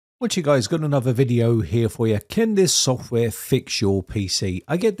What you guys, got another video here for you. Can this software fix your PC?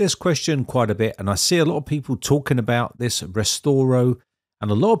 I get this question quite a bit, and I see a lot of people talking about this Restoro,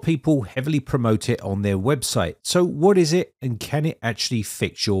 and a lot of people heavily promote it on their website. So what is it, and can it actually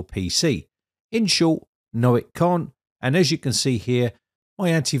fix your PC? In short, no it can't. And as you can see here,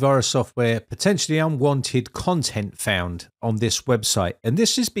 my antivirus software, potentially unwanted content found on this website. And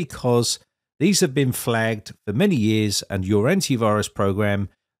this is because these have been flagged for many years, and your antivirus program,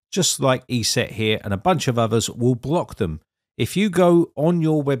 just like ESET here and a bunch of others, will block them. If you go on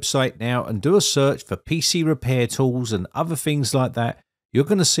your website now and do a search for PC repair tools and other things like that, you're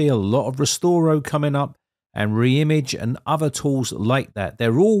going to see a lot of Restoro coming up, and Reimage and other tools like that.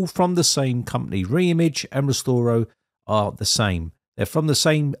 They're all from the same company. Reimage and Restoro are the same. They're from the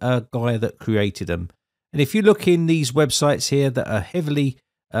same guy that created them. And if you look in these websites here that are heavily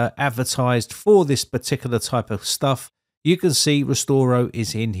advertised for this particular type of stuff, you can see Restoro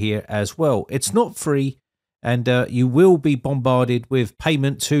is in here as well. It's not free, and you will be bombarded with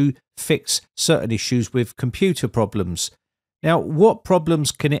payment to fix certain issues with computer problems. Now, what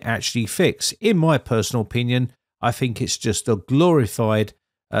problems can it actually fix? In my personal opinion, I think it's just a glorified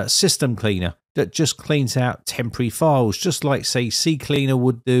system cleaner that just cleans out temporary files, just like, say, CCleaner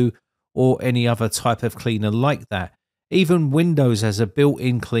would do, or any other type of cleaner like that. Even Windows has a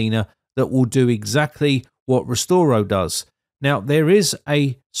built-in cleaner that will do exactly what Restoro does. Now, there is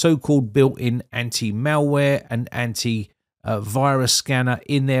a so-called built-in anti-malware and anti-virus scanner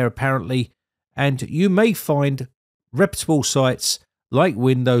in there apparently, and you may find reputable sites like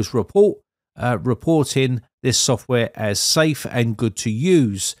Windows reporting this software as safe and good to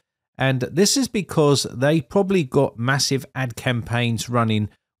use. And this is because they probably got massive ad campaigns running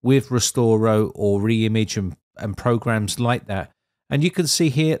with Restoro or Reimage and programs like that. And you can see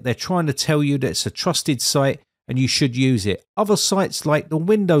here, they're trying to tell you that it's a trusted site and you should use it. Other sites like the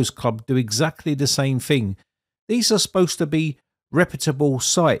Windows Club do exactly the same thing. These are supposed to be reputable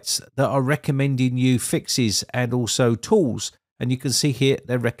sites that are recommending you fixes and also tools. And you can see here,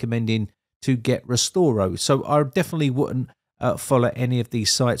 they're recommending to get Restoro. So I definitely wouldn't follow any of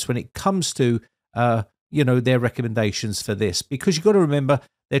these sites when it comes to, their recommendations for this, because you've got to remember,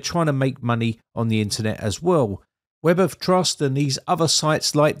 they're trying to make money on the internet as well. Web of Trust and these other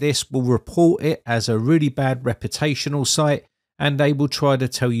sites like this will report it as a really bad reputational site, and they will try to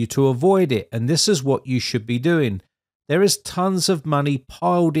tell you to avoid it. And this is what you should be doing. There is tons of money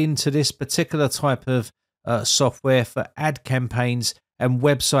piled into this particular type of software for ad campaigns and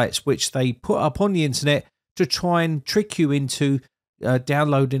websites which they put up on the internet to try and trick you into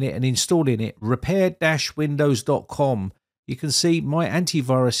downloading it and installing it. Repair-windows.com. You can see my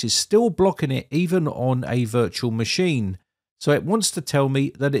antivirus is still blocking it even on a virtual machine. So it wants to tell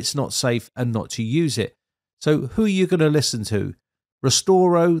me that it's not safe and not to use it. So who are you going to listen to?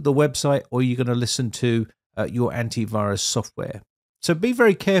 Restoro, the website, or are you going to listen to your antivirus software? So be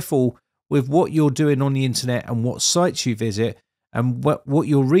very careful with what you're doing on the internet and what sites you visit and what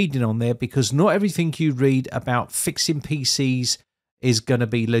you're reading on there, because not everything you read about fixing PCs is going to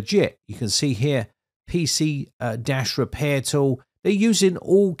be legit. You can see here, PC repair tool. They're using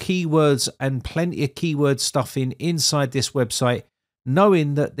all keywords and plenty of keyword stuffing inside this website,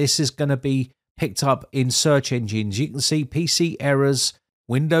 knowing that this is going to be picked up in search engines. You can see PC errors,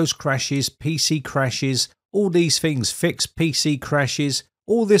 Windows crashes, PC crashes, all these things, fix PC crashes,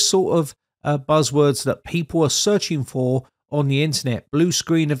 all this sort of buzzwords that people are searching for on the internet. Blue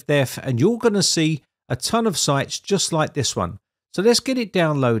screen of death, and you're going to see a ton of sites just like this one. So let's get it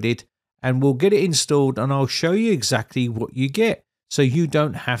downloaded, and we'll get it installed, and I'll show you exactly what you get, so you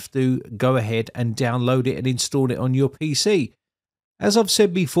don't have to go ahead and download it and install it on your PC. As I've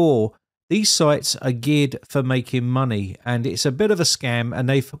said before, these sites are geared for making money, and it's a bit of a scam, and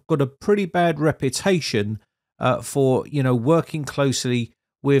they've got a pretty bad reputation for, working closely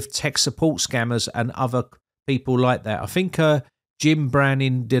with tech support scammers and other people like that. I think Jim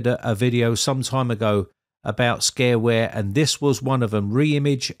Branning did a video some time ago about scareware, and this was one of them.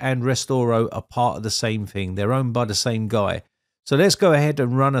 Reimage and Restoro are part of the same thing. They're owned by the same guy. So let's go ahead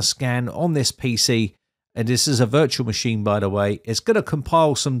and run a scan on this PC, and this is a virtual machine, by the way. It's going to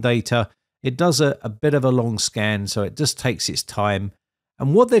compile some data. It does a bit of a long scan, so it just takes its time.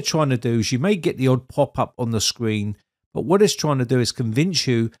 And what they're trying to do is, you may get the odd pop-up on the screen, but what it's trying to do is convince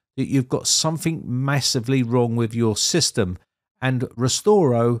you that you've got something massively wrong with your system, and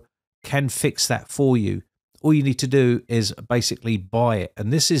Restoro can fix that for you. All you need to do is basically buy it,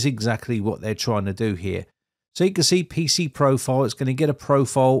 and this is exactly what they're trying to do here. So you can see PC profile. It's going to get a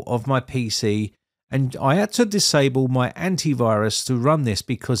profile of my PC, and I had to disable my antivirus to run this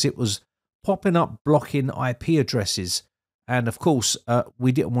because it was popping up blocking IP addresses. And of course,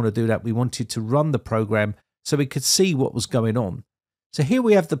 we didn't want to do that. We wanted to run the program so we could see what was going on. So here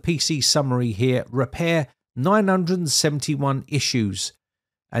we have the PC summary here. Repair 971 issues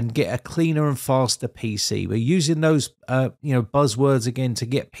and get a cleaner and faster PC. We're using those buzzwords again to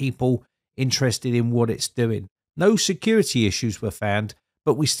get people interested in what it's doing. No security issues were found,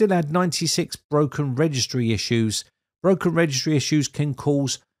 but we still had 96 broken registry issues. Broken registry issues can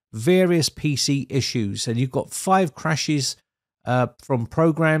cause various PC issues, and you've got 5 crashes from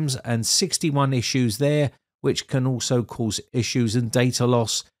programs and 61 issues there, which can also cause issues and data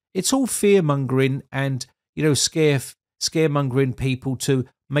loss. It's all fear-mongering and, scaremongering people to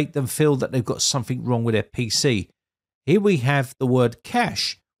make them feel that they've got something wrong with their PC. Here we have the word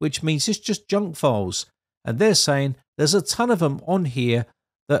cache, which means it's just junk files. And they're saying there's a ton of them on here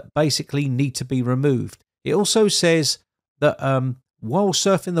that basically need to be removed. It also says that while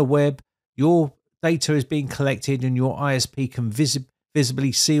surfing the web, your data is being collected and your ISP can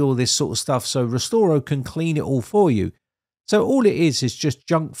visibly see all this sort of stuff. So Restoro can clean it all for you. So all it is just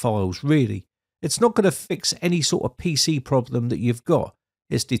junk files, really. It's not going to fix any sort of PC problem that you've got.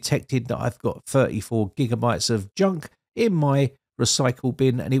 It's detected that I've got 34 gigabytes of junk in my recycle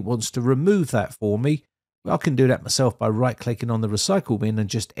bin and it wants to remove that for me. I can do that myself by right-clicking on the recycle bin and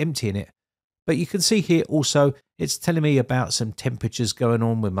just emptying it. But you can see here also it's telling me about some temperatures going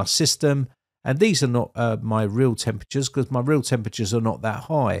on with my system. And these are not my real temperatures because my real temperatures are not that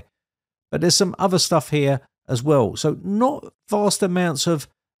high. But there's some other stuff here as well. So not vast amounts of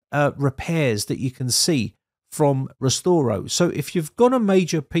repairs that you can see from Restoro. So if you've got a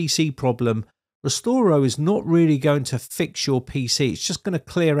major PC problem, Restoro is not really going to fix your PC. It's just going to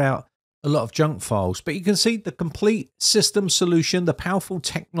clear out a lot of junk files. But you can see the complete system solution, the powerful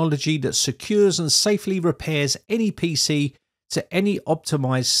technology that secures and safely repairs any PC to any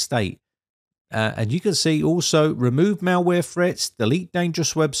optimized state. And you can see also remove malware threats, delete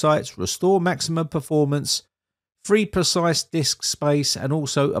dangerous websites, restore maximum performance, free precise disk space, and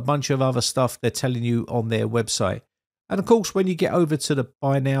also a bunch of other stuff they're telling you on their website. And of course, when you get over to the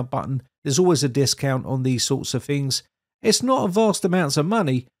buy now button, there's always a discount on these sorts of things. It's not a vast amounts of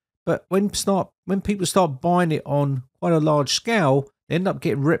money, but when people start buying it on quite a large scale, they end up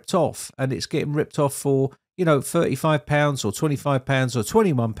getting ripped off, and it's getting ripped off for, £35 or £25 or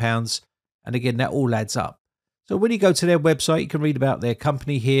 £21. And again, that all adds up. So when you go to their website, you can read about their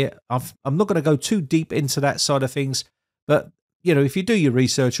company here. I'm not going to go too deep into that side of things, but if you do your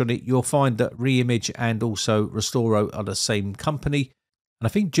research on it, you'll find that Reimage and also Restoro are the same company. And I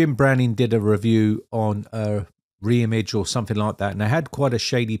think Jim Browning did a review on Reimage or something like that, and they had quite a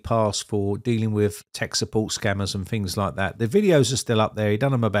shady past for dealing with tech support scammers and things like that. The videos are still up there. He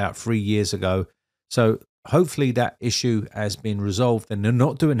done them about 3 years ago. So hopefully that issue has been resolved and they're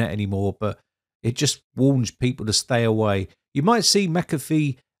not doing that anymore, but it just warns people to stay away. You might see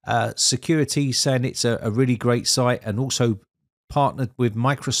McAfee Security saying it's a really great site and also partnered with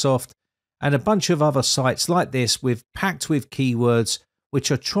Microsoft and a bunch of other sites like this packed with keywords which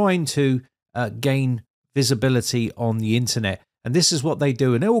are trying to gain visibility on the internet. And this is what they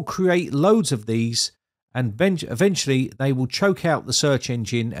do. And they will create loads of these and eventually they will choke out the search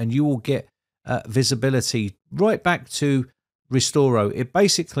engine and you will get visibility right back to Restoro. It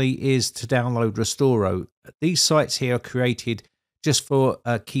basically is to download Restoro. These sites here are created just for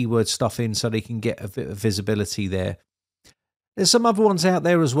keyword stuffing so they can get a bit of visibility there. There's some other ones out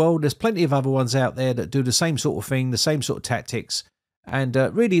there as well. There's plenty of other ones out there that do the same sort of thing, the same sort of tactics. And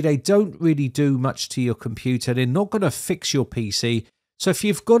really, they don't really do much to your computer. They're not going to fix your PC. So if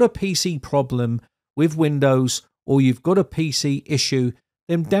you've got a PC problem with Windows or you've got a PC issue,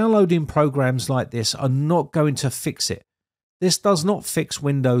 then downloading programs like this are not going to fix it. This does not fix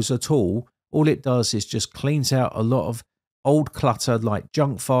Windows at all. All it does is just cleans out a lot of old clutter like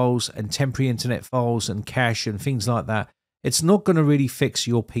junk files and temporary internet files and cache and things like that. It's not going to really fix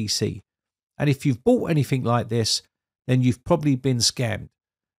your PC. And if you've bought anything like this, then you've probably been scammed.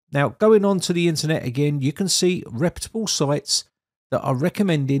 Now, going on to the internet again, you can see reputable sites that are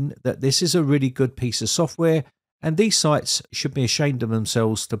recommending that this is a really good piece of software. And these sites should be ashamed of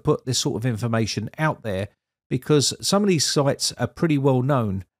themselves to put this sort of information out there, because some of these sites are pretty well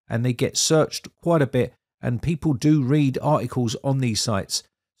known and they get searched quite a bit and people do read articles on these sites.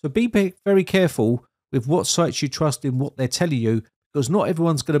 So be very careful with what sites you trust in what they're telling you, because not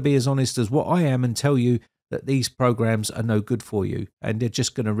everyone's going to be as honest as what I am and tell you that these programs are no good for you and they're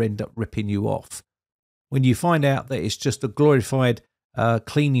just going to end up ripping you off. When you find out that it's just a glorified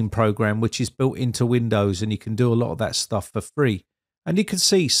cleaning program which is built into Windows and you can do a lot of that stuff for free. And you can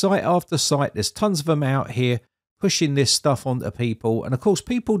see site after site, there's tons of them out here pushing this stuff onto people. And of course,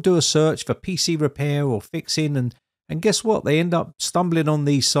 people do a search for PC repair or fixing and And guess what? They end up stumbling on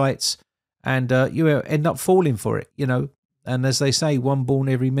these sites, and you end up falling for it, you know. And as they say, one born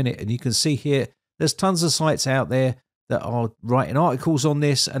every minute. And you can see here, there's tons of sites out there that are writing articles on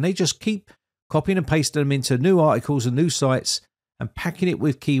this, and they just keep copying and pasting them into new articles and new sites and packing it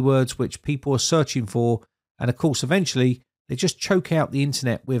with keywords which people are searching for. And of course, eventually, they just choke out the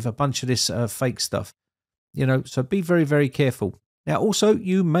internet with a bunch of this fake stuff, you know. So be very, very careful. Now, also,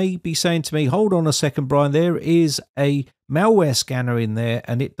 you may be saying to me, hold on a second, Brian, there is a malware scanner in there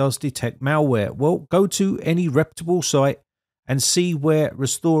and it does detect malware. Well, go to any reputable site and see where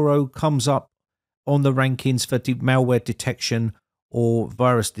Restoro comes up on the rankings for malware detection or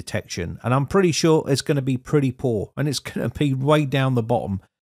virus detection. And I'm pretty sure it's going to be pretty poor, and it's going to be way down the bottom.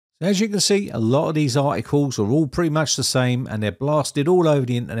 As you can see, a lot of these articles are all pretty much the same, and they're blasted all over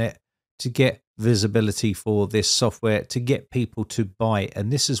the internet to get visibility for this software, to get people to buy it.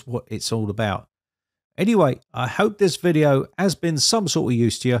 And this is what it's all about. Anyway, I hope this video has been some sort of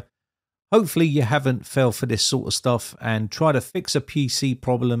use to you. Hopefully you haven't fell for this sort of stuff and tried to fix a PC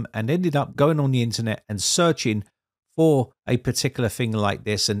problem and ended up going on the internet and searching for a particular thing like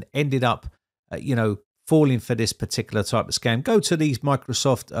this and ended up, you know, falling for this particular type of scam. Go to these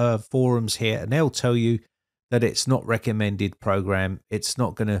Microsoft forums here and they'll tell you that it's not recommended program. It's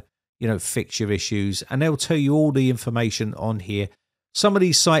not going to, you know, fix your issues, and they'll tell you all the information on here. Some of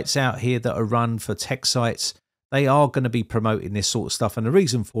these sites out here that are run for tech sites, they are going to be promoting this sort of stuff. And the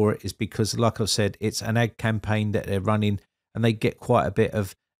reason for it is because, like I said, it's an ad campaign that they're running, and they get quite a bit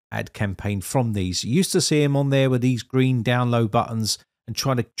of ad campaign from these. You used to see them on there with these green download buttons and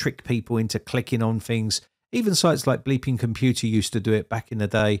trying to trick people into clicking on things. Even sites like Bleeping Computer used to do it back in the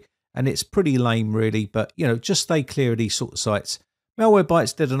day, and it's pretty lame really. But, you know, just stay clear of these sort of sites.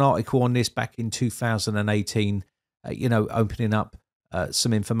 Malwarebytes did an article on this back in 2018, you know, opening up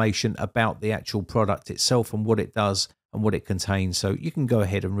some information about the actual product itself and what it does and what it contains. So you can go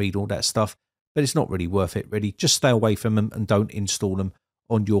ahead and read all that stuff, but it's not really worth it really. Just stay away from them and don't install them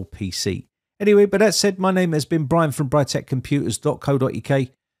on your PC. Anyway, but that said, my name has been Brian from briteccomputers.co.uk.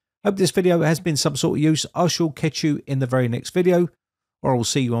 Hope this video has been some sort of use. I shall catch you in the very next video, or I will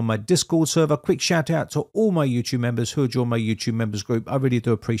see you on my Discord server. Quick shout out to all my YouTube members who are joined my YouTube members group. I really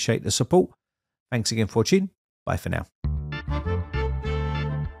do appreciate the support. Thanks again for watching. Bye for now.